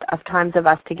of times of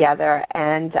us together,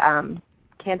 and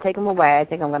can't take them away. I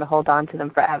think I'm going to hold on to them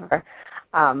forever.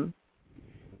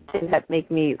 Things that make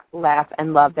me laugh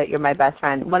and love that you're my best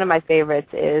friend. One of my favorites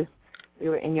is we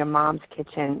were in your mom's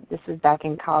kitchen. This was back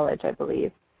in college, I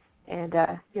believe. And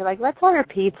you're like, let's order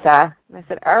pizza. And I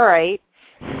said, all right.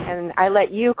 And I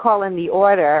let you call in the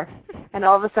order. And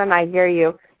all of a sudden I hear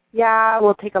you, yeah,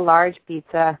 we'll take a large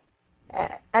pizza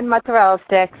and mozzarella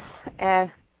sticks and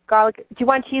garlic. Do you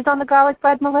want cheese on the garlic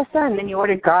bread, Melissa? And then you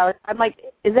ordered garlic. I'm like,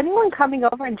 is anyone coming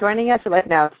over and joining us? You're like,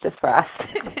 no, it's just for us.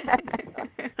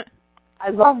 I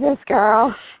love this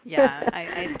girl. Yeah,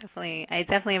 I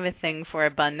definitely have a thing for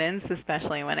abundance,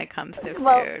 especially when it comes to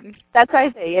food. That's what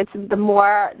I say. It's the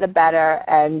more, the better,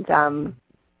 and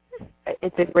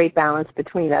it's a great balance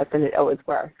between us, and it always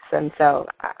works. And so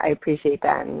I appreciate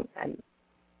that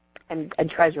and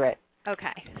treasure it.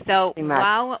 Okay, so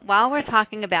while we're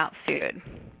talking about food,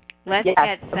 let's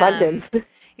get some abundance.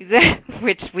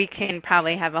 Which we can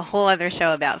probably have a whole other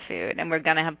show about food, and we're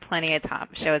going to have plenty of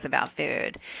top shows about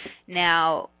food.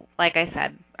 Now, like I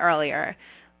said earlier,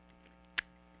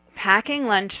 packing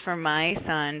lunch for my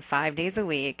son 5 days a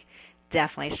week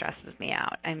definitely stresses me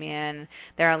out. I mean,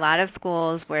 there are a lot of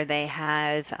schools where they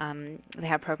have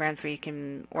programs where you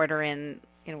can order in,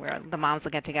 where the moms will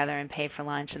get together and pay for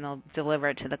lunch, and they'll deliver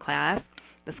it to the class.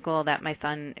 The school that my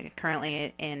son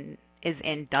currently is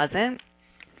in doesn't.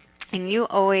 And you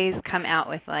always come out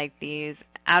with like these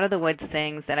out-of-the-woods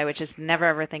things that I would just never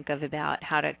ever think of about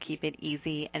how to keep it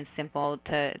easy and simple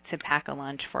to pack a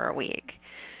lunch for a week.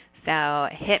 So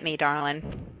hit me,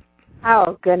 darling.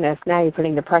 Oh, goodness. Now you're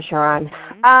putting the pressure on.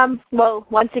 Mm-hmm. Well,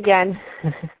 once again,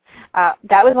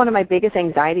 that was one of my biggest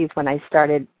anxieties when I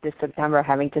started this September,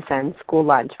 having to send school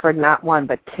lunch for not one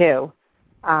but two.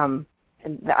 And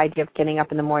the idea of getting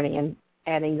up in the morning and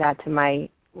adding that to my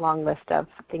long list of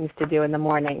things to do in the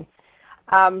morning.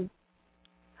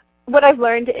 What I've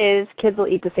learned is kids will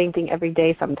eat the same thing every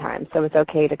day sometimes, so it's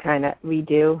okay to kind of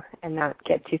redo and not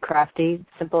get too crafty.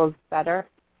 Simple is better.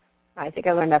 I think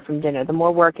I learned that from dinner. The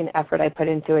more work and effort I put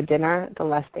into a dinner, the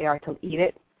less they are to eat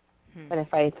it. But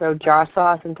if I throw jar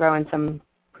sauce and throw in some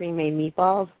pre-made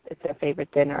meatballs, it's their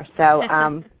favorite dinner. So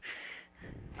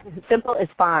simple is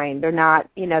fine. They're not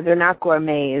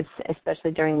gourmets,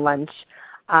 especially during lunch.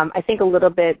 I think a little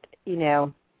bit,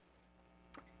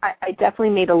 I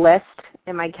definitely made a list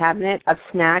in my cabinet of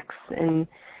snacks and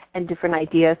different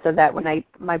ideas so that when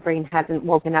my brain hasn't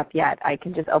woken up yet, I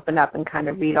can just open up and kind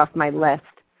of read off my list.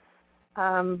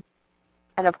 And,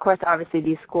 of course, obviously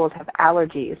these schools have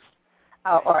allergies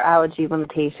or allergy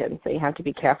limitations, so you have to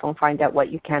be careful and find out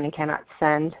what you can and cannot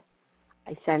send.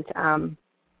 I sent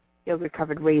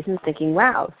yogurt-covered raisins thinking,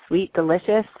 wow, sweet,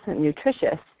 delicious, and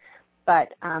nutritious.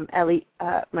 But Ellie,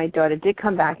 my daughter, did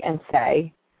come back and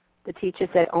say, the teacher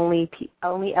said only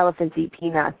elephants eat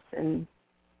peanuts, and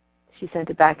she sent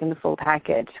it back in the full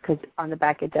package because on the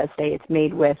back it does say it's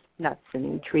made with nuts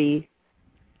and tree.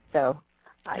 So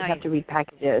you have to read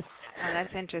packages. Oh,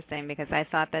 that's interesting because I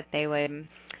thought that they would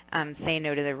say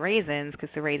no to the raisins because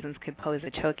the raisins could pose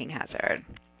a choking hazard.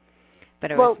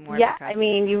 But it was more because... I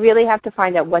mean, you really have to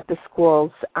find out what the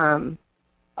schools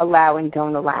allow and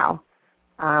don't allow.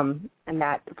 And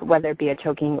that whether it be a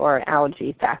choking or an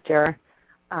allergy factor.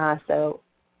 So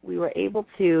we were able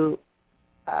to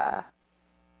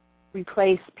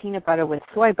replace peanut butter with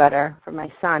soy butter for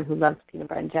my son who loves peanut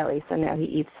butter and jelly. So now he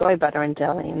eats soy butter and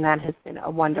jelly, and that has been a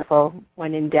wonderful,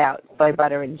 when in doubt, soy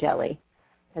butter and jelly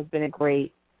has been a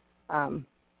great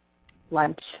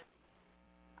lunch.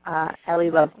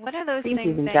 Ellie loves what are those cream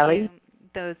things cheese and jelly.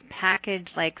 Those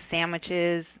packaged like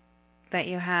sandwiches that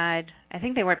you had? I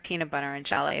think they were peanut butter and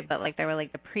jelly, but like they were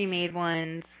like the pre-made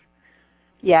ones.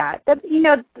 Yeah,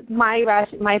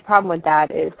 my problem with that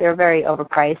is they're very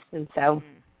overpriced, and so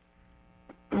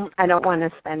I don't want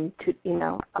to spend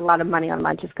a lot of money on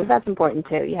lunches because that's important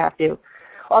too. You have to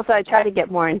Also, I try to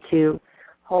get more into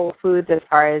whole foods as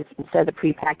far as instead of the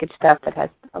prepackaged stuff that has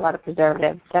a lot of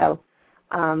preservatives. So,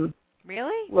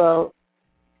 really? Well,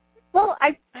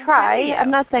 I try.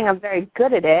 I'm not saying I'm very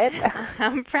good at it.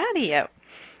 I'm proud of you.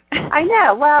 I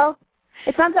know. Well,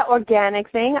 it's not the organic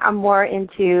thing. I'm more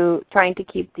into trying to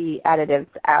keep the additives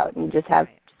out and just have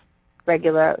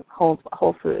regular whole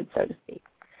food, so to speak.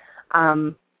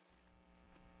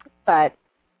 But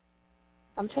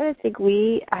I'm trying to think.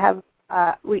 We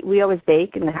always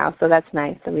bake in the house, so that's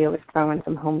nice. So we always throw in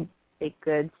some home baked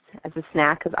goods as a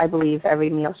snack because I believe every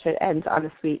meal should end on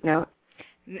a sweet note.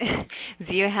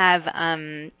 Do you have,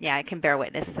 I can bear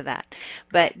witness to that,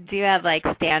 but do you have like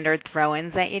standard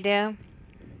throw-ins that you do?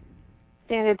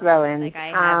 Standard throw-ins. Like I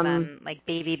have like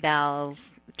Baby Bells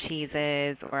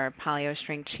cheeses or Polly-O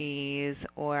string cheese,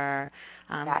 or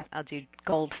I'll do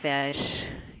Goldfish,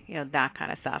 that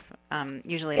kind of stuff.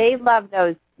 Usually they love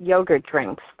those yogurt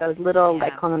drinks, those little,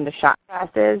 I call them the shot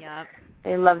glasses. Yep.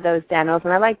 They love those Danos,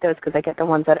 and I like those because I get the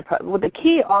ones that are, well, the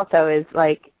key also is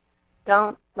like,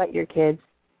 don't let your kids,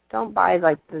 don't buy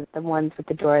like the ones with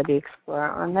the Dora the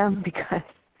Explorer on them because,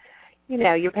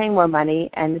 you're paying more money,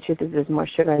 and the truth is there's more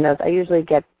sugar in those. I usually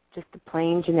get just the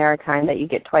plain generic kind that you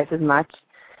get twice as much.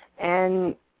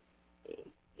 And,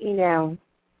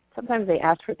 sometimes they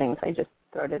ask for things. I just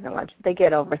throw it in the lunch. They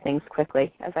get over things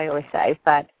quickly, as I always say.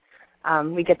 But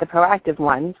we get the proactive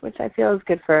ones, which I feel is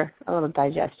good for a little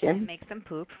digestion. It makes them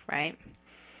poop, right?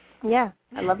 Yeah.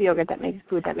 I love yogurt that makes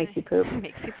food that makes you poop.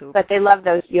 Makes you poop. But they love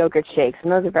those yogurt shakes,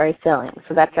 and those are very filling.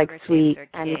 So that's like sweet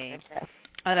and nutritious.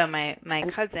 Although my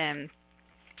cousin,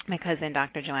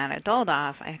 Dr. Joanna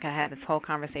Doldoff, I had this whole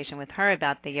conversation with her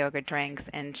about the yogurt drinks,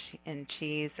 and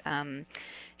she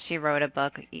wrote a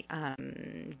book,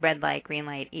 Red Light, Green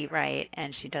Light, Eat Right,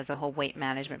 and she does a whole weight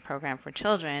management program for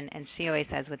children. And she always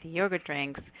says with the yogurt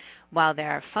drinks, while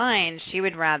they're fine, she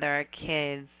would rather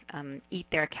kids eat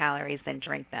their calories than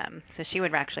drink them. So she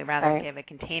would actually rather give a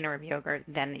container of yogurt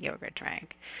than the yogurt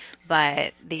drink.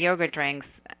 But the yogurt drinks,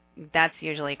 that's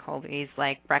usually Colby's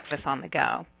like breakfast on the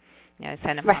go.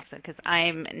 Send him off because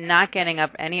I'm not getting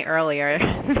up any earlier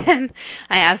than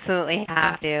I absolutely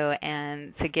have to,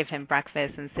 and to give him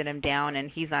breakfast and sit him down,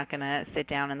 and he's not going to sit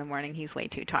down in the morning. He's way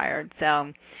too tired. So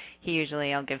I'll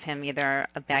give him either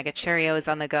a bag of Cheerios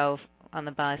on the go on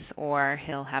the bus, or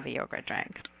he'll have a yogurt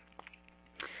drink.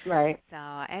 Right. So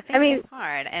I think it's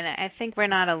hard, and I think we're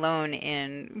not alone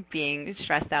in being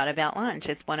stressed out about lunch.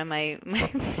 It's one of my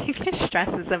biggest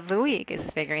stresses of the week is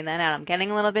figuring that out. I'm getting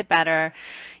a little bit better,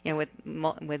 with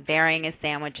varying his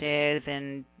sandwiches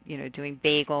and doing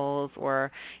bagels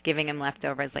or giving him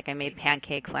leftovers. Like I made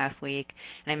pancakes last week,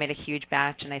 and I made a huge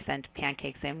batch, and I sent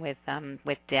pancakes in with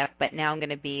dip. But now I'm going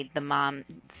to be the mom.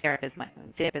 Dip is my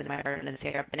version of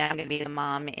syrup. But now I'm going to be the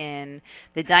mom in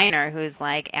the diner who's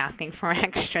like asking for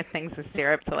extra things of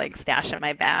syrup to like stash in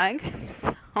my bag.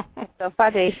 So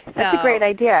funny. That's a great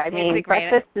idea. I mean,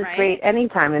 breakfast is great any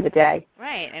time of the day.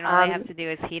 Right, and all I have to do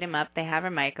is heat them up. They have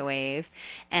a microwave,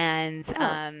 and so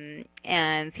I'm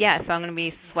going to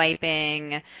be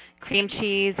swiping cream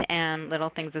cheese and little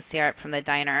things of syrup from the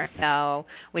diner. So,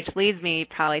 which leads me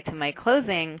probably to my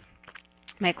closing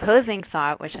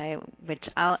thought, which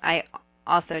I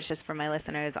also, just for my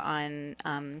listeners on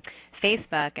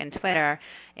Facebook and Twitter,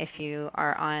 if you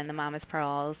are on the Mama's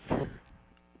Pearls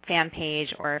fan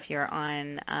page, or if you're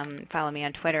on, follow me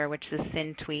on Twitter, which is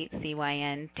Cyntweet,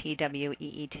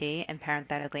 CYNTWEET, and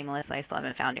parenthetically, Melissa, I still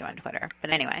haven't found you on Twitter.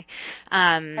 But anyway.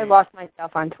 I lost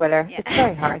myself on Twitter. Yeah. It's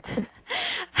very hard.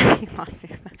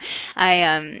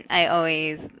 I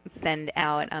always send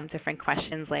out different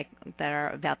questions like that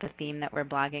are about the theme that we're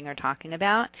blogging or talking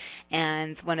about.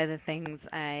 And one of the things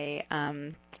I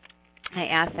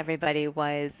asked everybody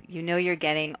was, you're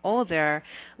getting older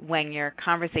when your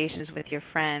conversations with your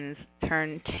friends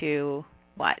turn to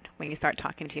what? When you start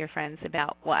talking to your friends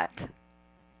about what?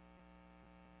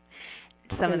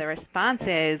 Some of the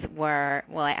responses were,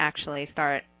 how I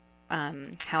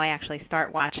actually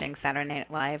start watching Saturday Night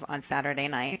Live on Saturday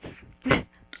nights.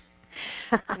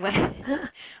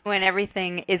 when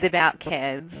everything is about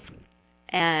kids.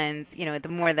 And, the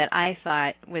more that I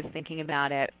was thinking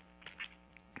about it,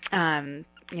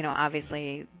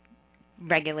 obviously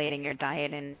regulating your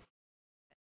diet and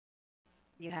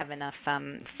you have enough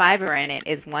fiber in it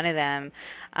is one of them.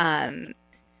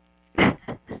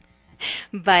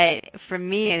 But for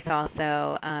me, it's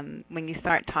also when you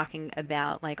start talking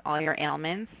about like all your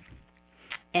ailments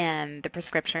and the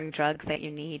prescription drugs that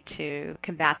you need to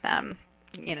combat them.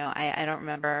 I don't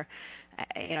remember.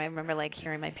 I remember like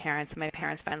hearing my parents and my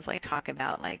parents' friends like talk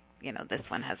about like this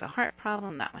one has a heart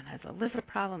problem, that one has a liver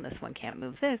problem, this one can't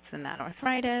move this and that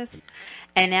arthritis.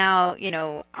 And now,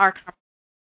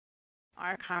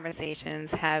 our conversations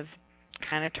have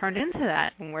kind of turned into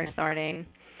that, and we're starting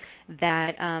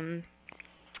that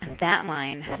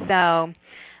line. So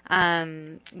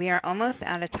we are almost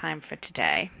out of time for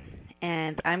today,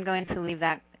 and I'm going to leave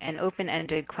that an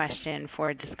open-ended question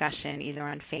for discussion either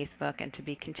on Facebook and to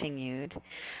be continued.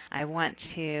 I want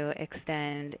to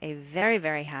extend a very,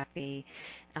 very happy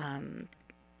and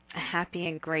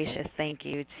gracious thank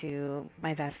you to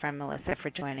my best friend Melissa for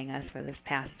joining us for this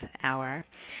past hour.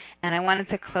 And I wanted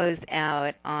to close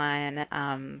out on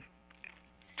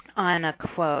a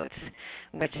quote,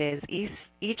 which is,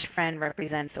 each friend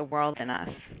represents a world in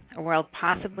us, a world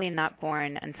possibly not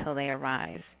born until they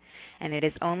arise. And it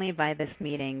is only by this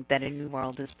meeting that a new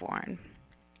world is born.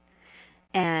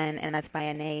 And that's by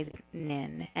Anaïs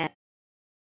Nin. And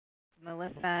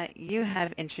Melissa, you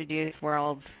have introduced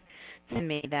worlds to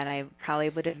me that I probably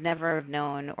would have never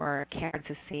known or cared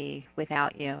to see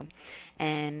without you.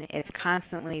 And it's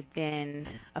constantly been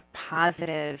a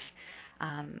positive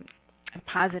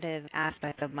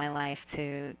aspect of my life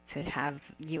to have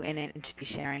you in it and to be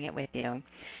sharing it with you.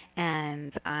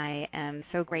 And I am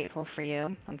so grateful for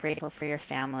you. I'm grateful for your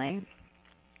family.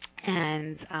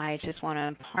 And I just want to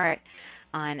impart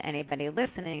on anybody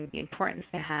listening the importance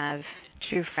to have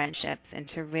true friendships and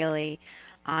to really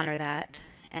honor that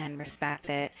and respect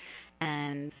it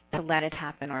and to let it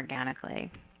happen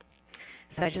organically.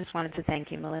 So I just wanted to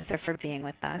thank you, Melissa, for being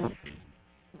with us.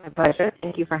 My pleasure.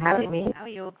 Thank you for having me. Oh,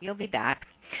 you'll be back.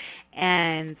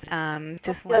 And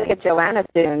we'll look at Joanna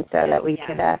soon so that we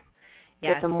could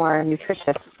get some more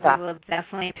nutritious stuff. We will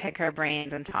definitely pick her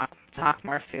brains and talk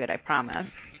more food, I promise.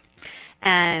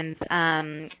 And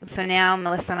so now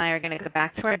Melissa and I are going to go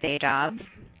back to our day jobs,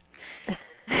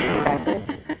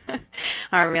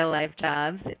 our real life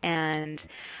jobs. And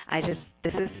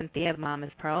this is Cynthia of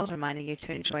Mama's Pearls reminding you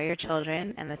to enjoy your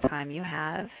children and the time you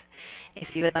have. If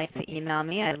you would like to email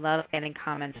me, I love getting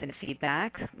comments and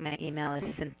feedback. My email is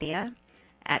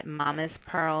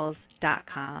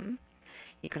cynthia@mamaspearls.com.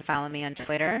 You can follow me on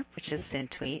Twitter, which is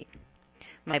CynTweet.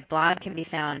 My blog can be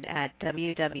found at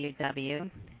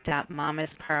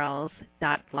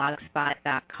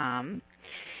www.mamaspearls.blogspot.com.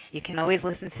 You can always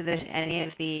listen to any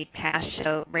of the past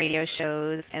radio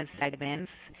shows and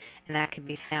segments, and that can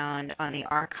be found on the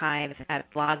archives at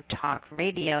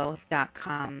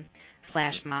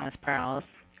blogtalkradio.com/mamaspearls.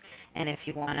 And if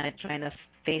you want to join the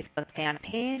Facebook fan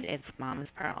page, it's Mama's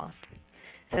Pearls.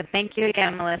 So thank you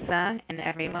again, Melissa, and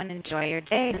everyone enjoy your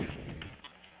day.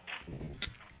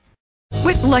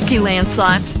 With Lucky Land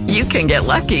Slots, you can get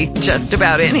lucky just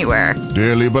about anywhere.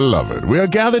 Dearly beloved, we are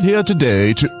gathered here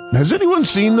today to... Has anyone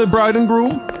seen the bride and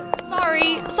groom?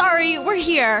 Sorry, we're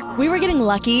here. We were getting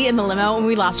lucky in the limo and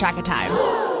we lost track of time.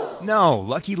 No,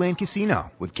 Lucky Land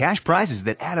Casino, with cash prizes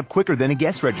that add up quicker than a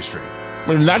guest registry.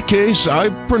 In that case, I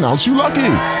pronounce you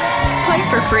lucky. Play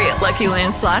for free at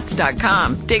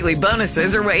LuckyLandSlots.com. Daily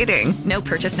bonuses are waiting. No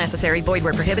purchase necessary. Void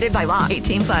where prohibited by law.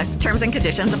 18+. Terms and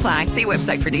conditions apply. See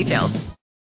website for details.